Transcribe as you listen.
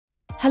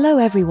Hello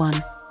everyone,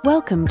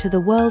 welcome to the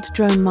World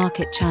Drone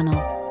Market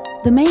channel.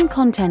 The main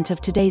content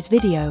of today's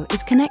video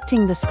is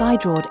connecting the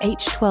Skydroid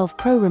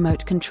H12pro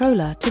remote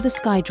controller to the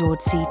Skydroid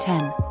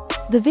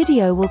C10. The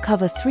video will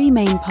cover three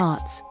main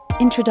parts: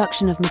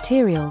 introduction of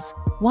materials,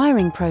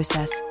 wiring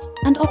process,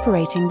 and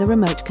operating the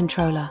remote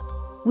controller.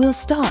 We'll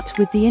start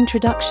with the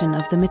introduction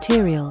of the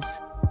materials.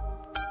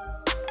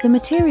 The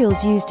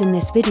materials used in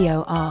this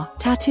video are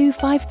T2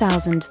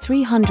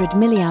 5300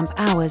 mAh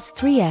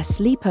 3S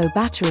LiPo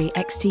battery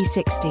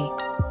XT60,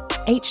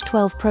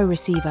 H12pro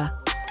receiver,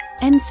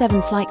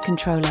 N7 flight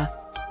controller,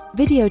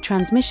 video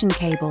transmission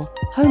cable,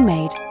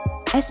 homemade,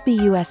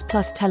 SBUS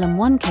plus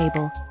TELEM1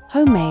 cable,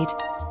 homemade,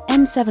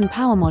 N7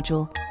 power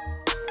module,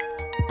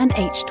 and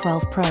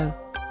H12pro.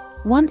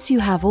 Once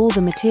you have all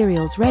the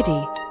materials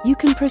ready, you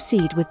can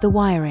proceed with the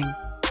wiring.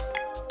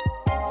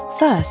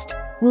 First,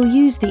 we'll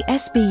use the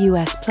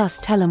SBUS plus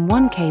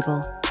TELEM1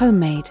 cable,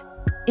 homemade.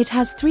 It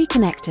has three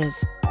connectors: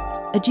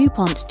 a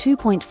DuPont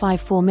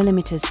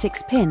 2.54mm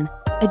 6-pin,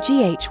 a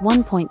GH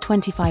 1.25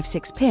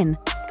 6-pin,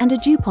 and a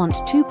DuPont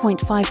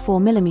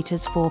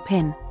 2.54mm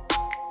 4-pin.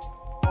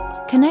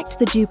 Connect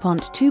the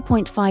DuPont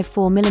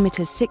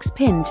 2.54mm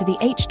 6-pin to the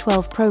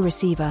H12pro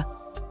receiver.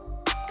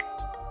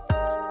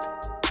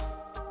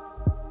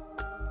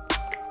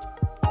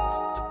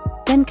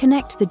 Then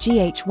connect the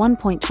GH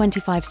 1.25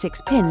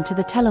 6-pin to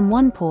the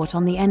TELEM1 port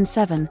on the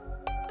N7.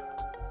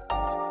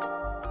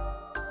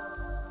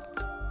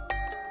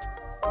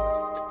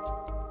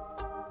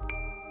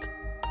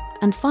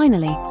 And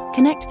finally,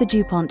 connect the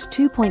DuPont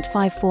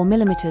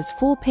 2.54mm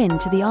 4-pin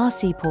to the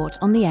RC port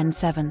on the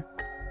N7.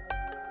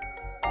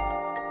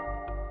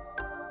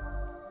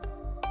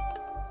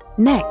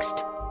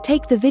 Next,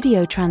 take the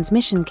video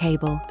transmission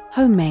cable,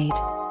 homemade.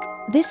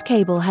 This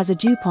cable has a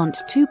DuPont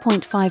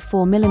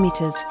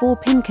 2.54mm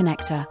 4-pin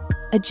connector,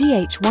 a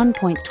GH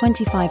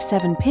 1.25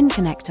 7-pin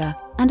connector,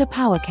 and a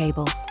power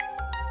cable.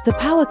 The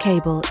power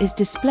cable is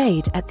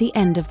displayed at the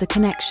end of the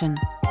connection.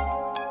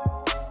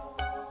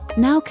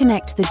 Now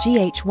connect the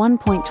GH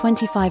 1.25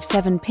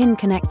 7-pin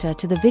connector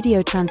to the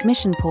video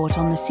transmission port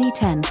on the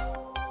C10.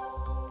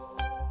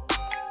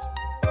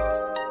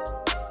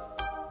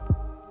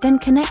 Then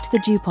connect the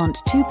DuPont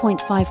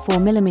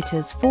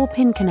 2.54mm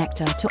 4-pin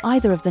connector to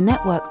either of the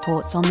network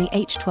ports on the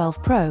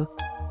H12pro,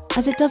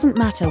 as it doesn't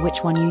matter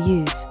which one you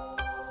use.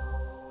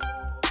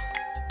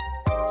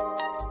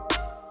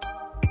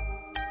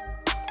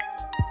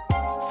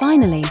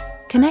 Finally,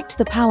 connect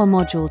the power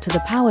module to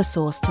the power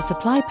source to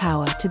supply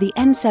power to the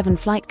N7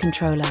 flight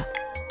controller.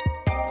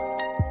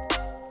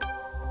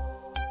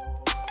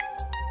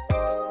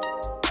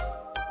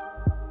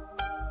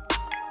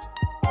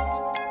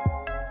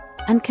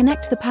 And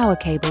connect the power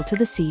cable to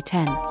the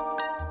C10.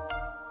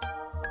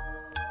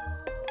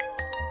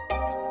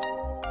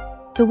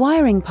 The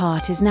wiring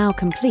part is now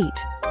complete,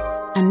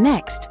 and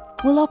next,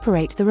 we'll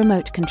operate the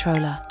remote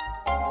controller.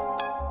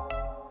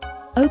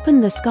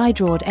 Open the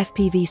Skydroid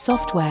FPV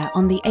software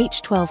on the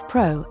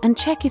H12pro and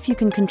check if you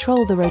can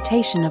control the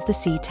rotation of the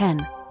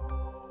C10.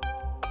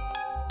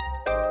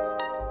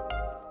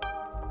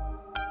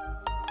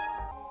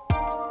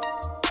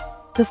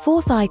 The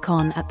fourth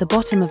icon at the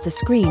bottom of the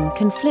screen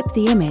can flip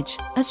the image,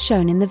 as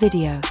shown in the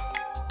video.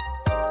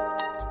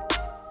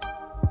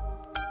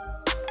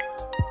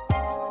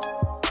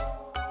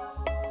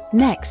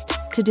 Next,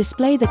 to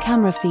display the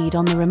camera feed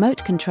on the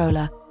remote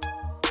controller,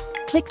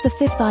 click the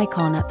fifth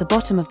icon at the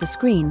bottom of the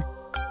screen.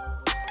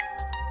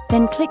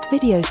 Then click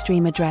Video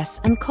Stream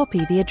Address and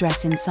copy the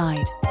address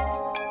inside.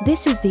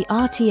 This is the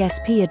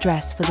Rtsp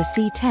address for the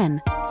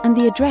C10, and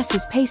the address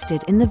is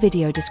pasted in the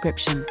video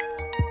description.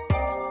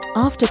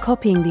 After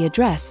copying the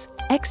address,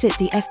 exit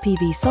the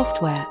FPV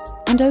software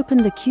and open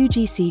the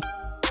QGC.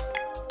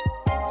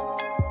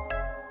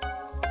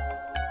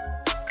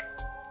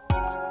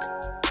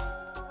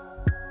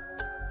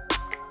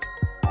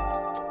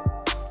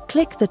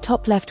 Click the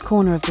top left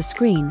corner of the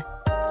screen,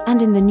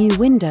 and in the new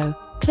window,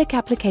 click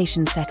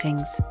Application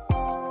Settings.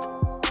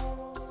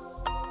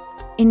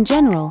 In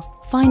General,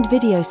 find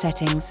Video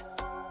Settings,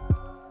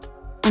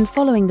 and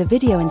following the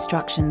video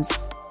instructions,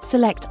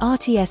 select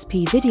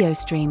Rtsp Video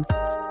Stream.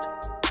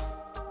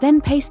 Then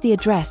paste the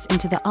address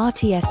into the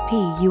Rtsp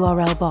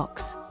URL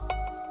box.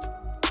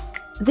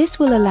 This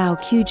will allow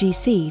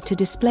QGC to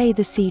display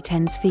the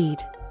C10's feed.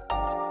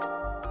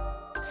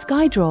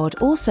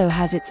 Skydroid also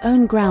has its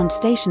own ground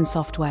station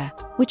software,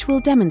 which we'll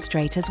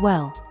demonstrate as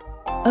well.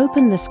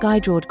 Open the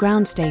Skydroid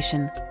ground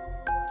station.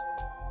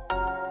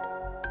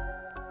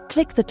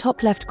 Click the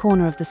top left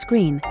corner of the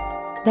screen,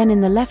 then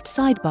in the left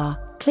sidebar,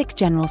 click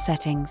General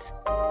Settings.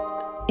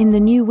 In the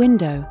new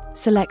window,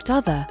 select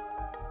Other,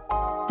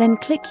 then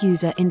click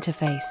User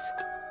Interface.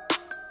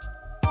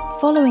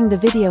 Following the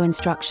video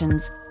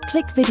instructions,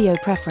 click Video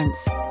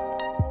Preference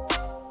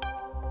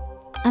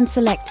and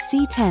select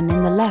C10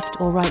 in the left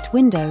or right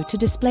window to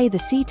display the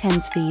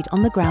C10's feed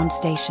on the ground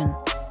station.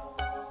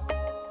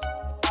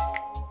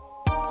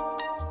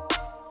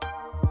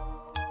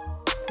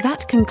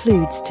 That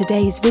concludes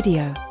today's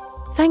video.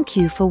 Thank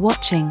you for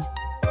watching.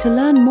 To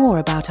learn more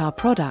about our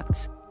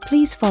products,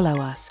 please follow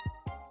us.